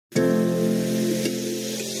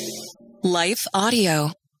Life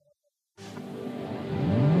Audio.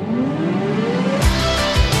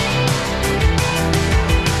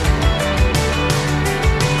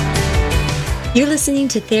 You're listening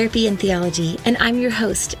to Therapy and Theology, and I'm your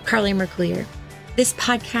host, Carly Mercoulier. This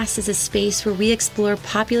podcast is a space where we explore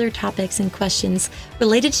popular topics and questions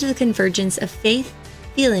related to the convergence of faith,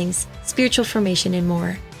 feelings, spiritual formation, and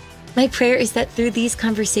more. My prayer is that through these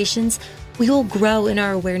conversations, we will grow in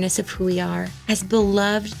our awareness of who we are as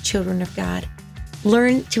beloved children of God,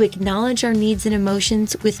 learn to acknowledge our needs and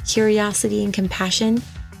emotions with curiosity and compassion,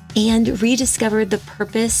 and rediscover the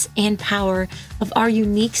purpose and power of our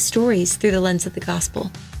unique stories through the lens of the gospel.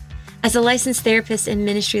 As a licensed therapist and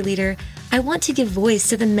ministry leader, I want to give voice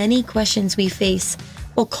to the many questions we face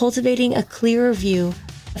while cultivating a clearer view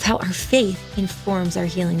of how our faith informs our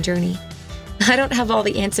healing journey. I don't have all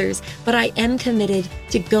the answers, but I am committed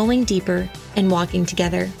to going deeper and walking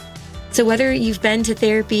together. So whether you've been to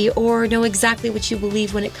therapy or know exactly what you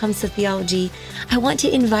believe when it comes to theology, I want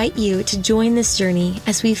to invite you to join this journey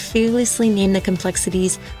as we fearlessly name the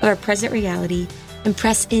complexities of our present reality and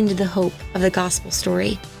press into the hope of the gospel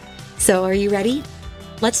story. So are you ready?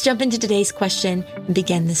 Let's jump into today's question and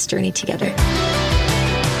begin this journey together.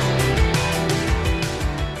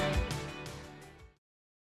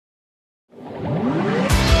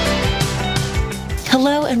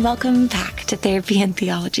 Hello and welcome back to Therapy and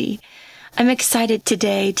Theology. I'm excited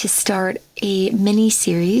today to start a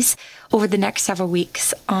mini-series over the next several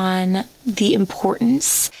weeks on the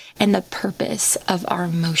importance and the purpose of our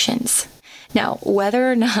emotions. Now, whether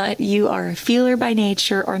or not you are a feeler by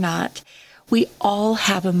nature or not, we all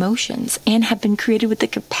have emotions and have been created with the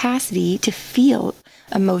capacity to feel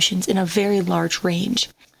emotions in a very large range.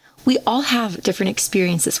 We all have different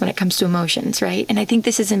experiences when it comes to emotions, right? And I think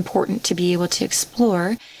this is important to be able to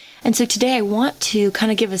explore. And so today I want to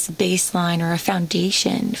kind of give us a baseline or a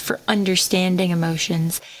foundation for understanding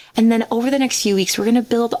emotions. And then over the next few weeks, we're going to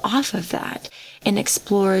build off of that and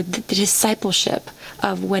explore the discipleship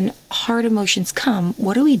of when hard emotions come,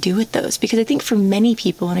 what do we do with those? Because I think for many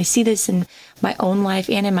people, and I see this in my own life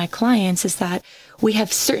and in my clients, is that we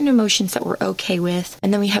have certain emotions that we're okay with,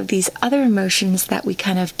 and then we have these other emotions that we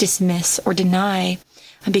kind of dismiss or deny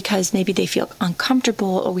because maybe they feel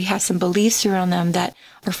uncomfortable or we have some beliefs around them that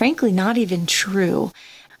are frankly not even true.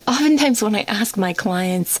 Oftentimes when I ask my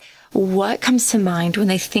clients what comes to mind when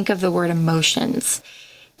they think of the word emotions,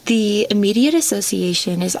 the immediate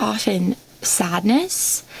association is often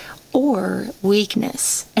sadness or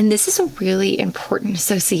weakness. And this is a really important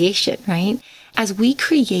association, right? As we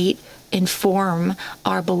create and form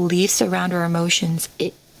our beliefs around our emotions,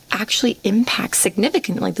 it actually impacts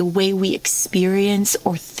significantly the way we experience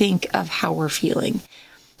or think of how we're feeling.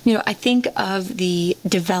 You know, I think of the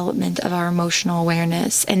development of our emotional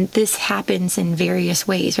awareness, and this happens in various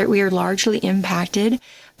ways, right? We are largely impacted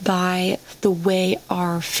by the way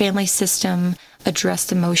our family system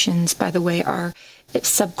addressed emotions, by the way our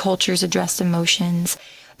subcultures addressed emotions.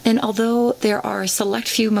 And although there are a select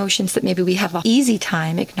few emotions that maybe we have an easy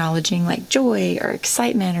time acknowledging, like joy or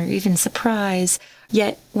excitement or even surprise,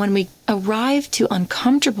 yet when we arrive to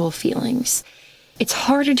uncomfortable feelings, it's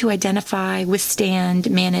harder to identify, withstand,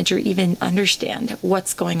 manage, or even understand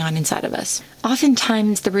what's going on inside of us.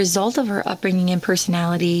 Oftentimes, the result of our upbringing and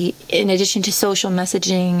personality, in addition to social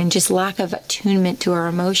messaging and just lack of attunement to our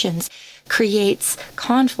emotions, creates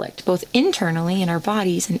conflict, both internally in our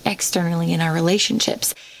bodies and externally in our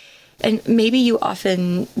relationships. And maybe you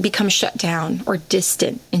often become shut down or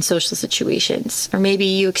distant in social situations, or maybe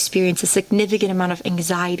you experience a significant amount of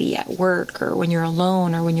anxiety at work or when you're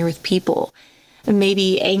alone or when you're with people. And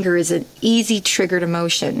maybe anger is an easy triggered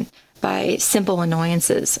emotion by simple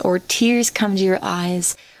annoyances, or tears come to your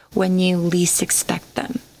eyes when you least expect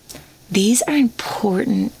them. These are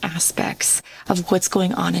important aspects of what's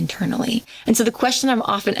going on internally. And so the question I'm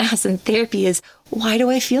often asked in therapy is, why do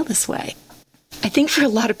I feel this way? I think for a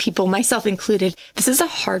lot of people, myself included, this is a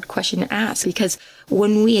hard question to ask, because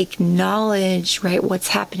when we acknowledge, right, what's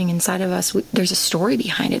happening inside of us, there's a story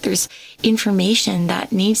behind it. There's information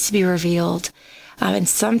that needs to be revealed. And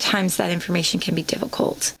sometimes that information can be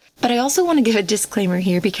difficult. But I also want to give a disclaimer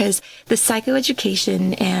here, because the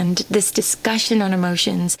psychoeducation and this discussion on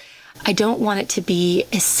emotions, I don't want it to be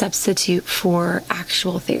a substitute for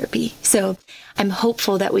actual therapy. So I'm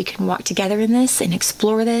hopeful that we can walk together in this and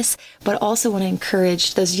explore this, but also want to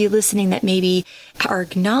encourage those of you listening that maybe are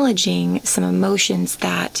acknowledging some emotions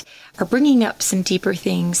that are bringing up some deeper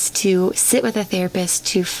things, to sit with a therapist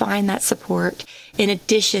to find that support in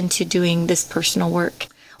addition to doing this personal work.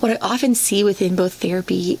 What I often see within both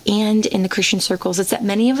therapy and in the Christian circles is that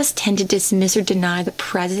many of us tend to dismiss or deny the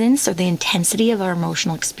presence or the intensity of our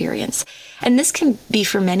emotional experience. And this can be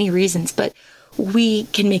for many reasons, but we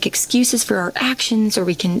can make excuses for our actions, or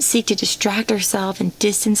we can seek to distract ourselves and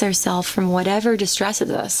distance ourselves from whatever distresses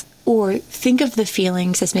us, or think of the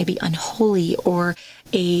feelings as maybe unholy or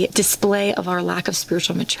a display of our lack of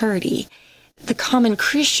spiritual maturity. The common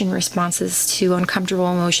Christian responses to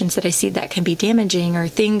uncomfortable emotions that I see that can be damaging are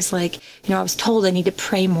things like, I was told I need to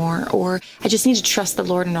pray more, or I just need to trust the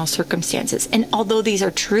Lord in all circumstances. And although these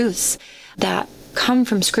are truths that come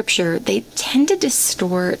from Scripture, they tend to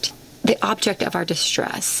distort the object of our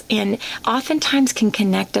distress, and oftentimes can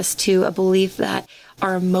connect us to a belief that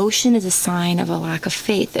our emotion is a sign of a lack of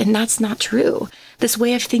faith, and that's not true. This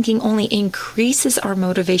way of thinking only increases our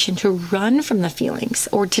motivation to run from the feelings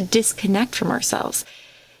or to disconnect from ourselves.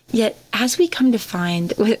 Yet, as we come to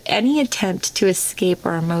find, with any attempt to escape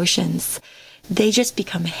our emotions, they just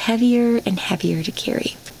become heavier and heavier to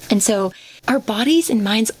carry. And so, our bodies and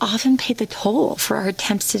minds often pay the toll for our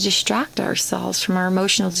attempts to distract ourselves from our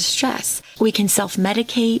emotional distress. We can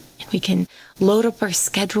self-medicate, and we can load up our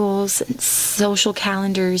schedules and social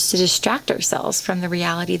calendars to distract ourselves from the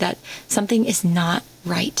reality that something is not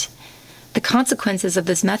right. The consequences of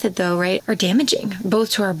this method, though, are damaging, both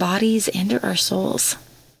to our bodies and to our souls.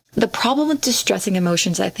 The problem with distressing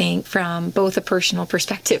emotions, I think, from both a personal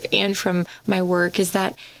perspective and from my work, is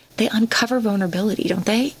that they uncover vulnerability, don't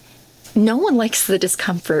they? No one likes the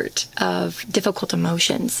discomfort of difficult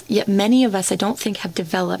emotions, yet many of us, I don't think, have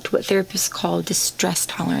developed what therapists call distress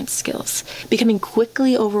tolerance skills. Becoming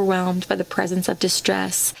quickly overwhelmed by the presence of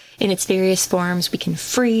distress in its various forms, we can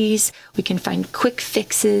freeze, we can find quick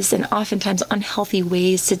fixes, and oftentimes unhealthy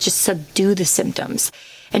ways to just subdue the symptoms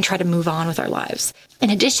and try to move on with our lives. In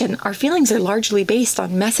addition, our feelings are largely based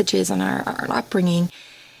on messages on our upbringing,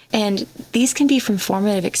 and these can be from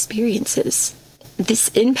formative experiences. This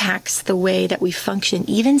impacts the way that we function,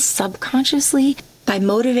 even subconsciously, by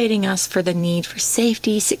motivating us for the need for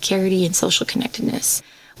safety, security, and social connectedness.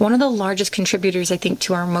 One of the largest contributors, I think,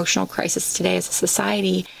 to our emotional crisis today as a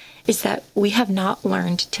society is that we have not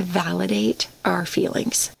learned to validate our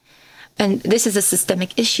feelings. And this is a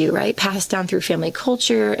systemic issue, passed down through family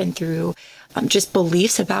culture and through just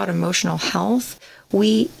beliefs about emotional health.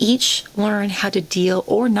 We each learn how to deal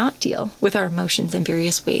or not deal with our emotions in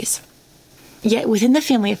various ways. Yet within the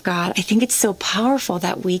family of God, I think it's so powerful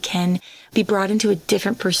that we can be brought into a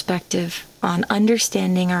different perspective on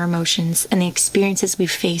understanding our emotions and the experiences we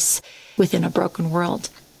face within a broken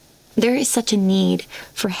world. There is such a need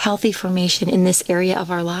for healthy formation in this area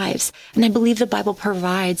of our lives, and I believe the Bible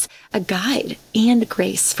provides a guide and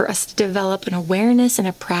grace for us to develop an awareness and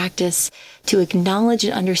a practice to acknowledge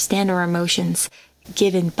and understand our emotions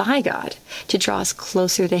given by God to draw us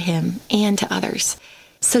closer to Him and to others.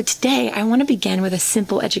 So today, I want to begin with a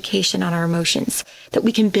simple education on our emotions that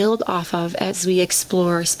we can build off of as we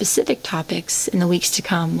explore specific topics in the weeks to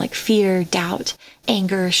come, like fear, doubt,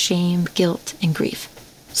 anger, shame, guilt, and grief.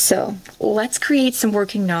 So let's create some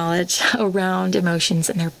working knowledge around emotions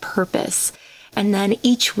and their purpose. And then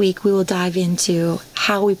each week, we will dive into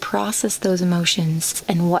how we process those emotions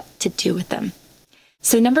and what to do with them.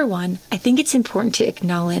 So number one, I think it's important to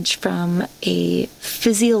acknowledge from a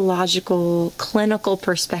physiological, clinical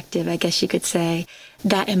perspective, I guess you could say,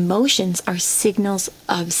 that emotions are signals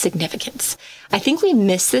of significance. I think we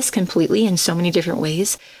miss this completely in so many different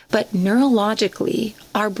ways, but neurologically,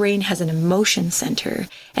 our brain has an emotion center,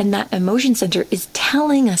 and that emotion center is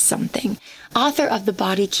telling us something. Author of The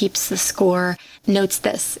Body Keeps the Score notes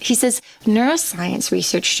this. He says, neuroscience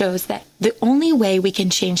research shows that the only way we can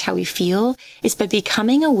change how we feel is by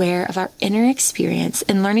becoming aware of our inner experience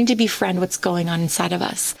and learning to befriend what's going on inside of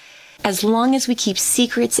us. As long as we keep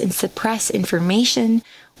secrets and suppress information,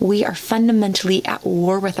 we are fundamentally at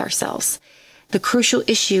war with ourselves. The crucial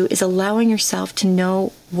issue is allowing yourself to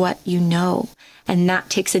know what you know, and that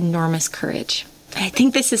takes enormous courage. I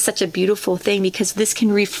think this is such a beautiful thing because this can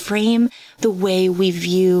reframe the way we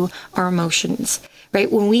view our emotions,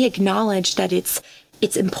 When we acknowledge that it's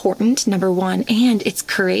important, number one, and it's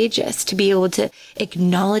courageous to be able to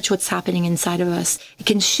acknowledge what's happening inside of us. It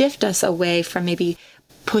can shift us away from maybe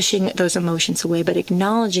pushing those emotions away, but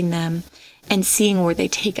acknowledging them and seeing where they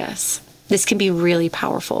take us. This can be really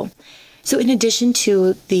powerful. So in addition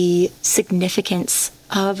to the significance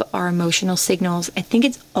of our emotional signals, I think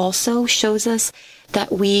it also shows us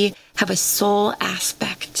that we have a soul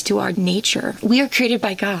aspect to our nature. We are created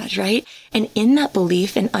by God, And in that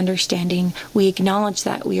belief and understanding, we acknowledge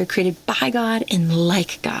that we are created by God and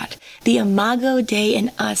like God. The imago Dei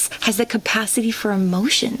in us has the capacity for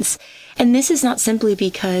emotions. And this is not simply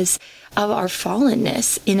because of our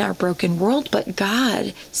fallenness in our broken world, but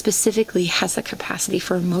God specifically has the capacity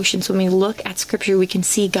for emotions. When we look at Scripture, we can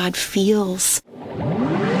see God feels.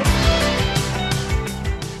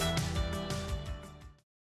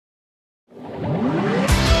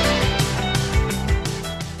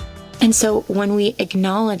 And so when we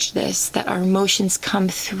acknowledge this, that our emotions come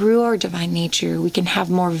through our divine nature, we can have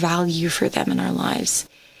more value for them in our lives.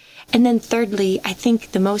 And then thirdly, I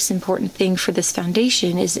think the most important thing for this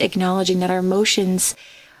foundation is acknowledging that our emotions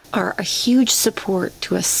are a huge support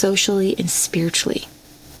to us socially and spiritually.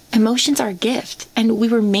 Emotions are a gift, and we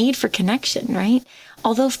were made for connection, right?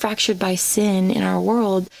 Although fractured by sin in our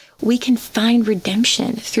world, we can find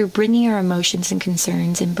redemption through bringing our emotions and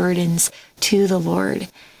concerns and burdens to the Lord.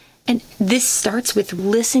 And this starts with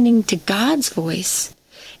listening to God's voice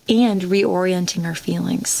and reorienting our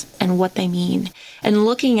feelings and what they mean, and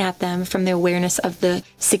looking at them from the awareness of the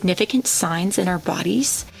significant signs in our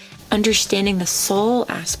bodies, understanding the soul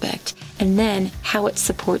aspect, and then how it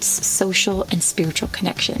supports social and spiritual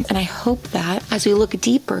connection. And I hope that as we look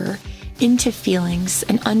deeper into feelings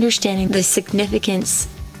and understanding the significance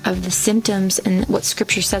of the symptoms and what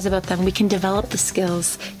Scripture says about them, we can develop the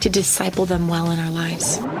skills to disciple them well in our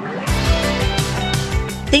lives.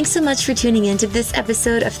 Thanks so much for tuning in to this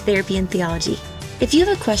episode of Therapy and Theology. If you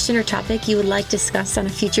have a question or topic you would like discussed on a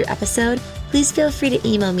future episode, please feel free to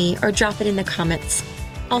email me or drop it in the comments.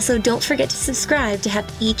 Also, don't forget to subscribe to have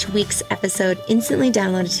each week's episode instantly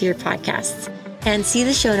downloaded to your podcasts, and see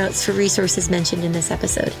the show notes for resources mentioned in this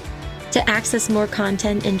episode. To access more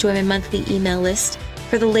content and join my monthly email list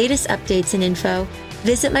for the latest updates and info,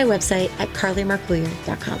 visit my website at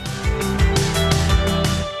carlymarklear.com.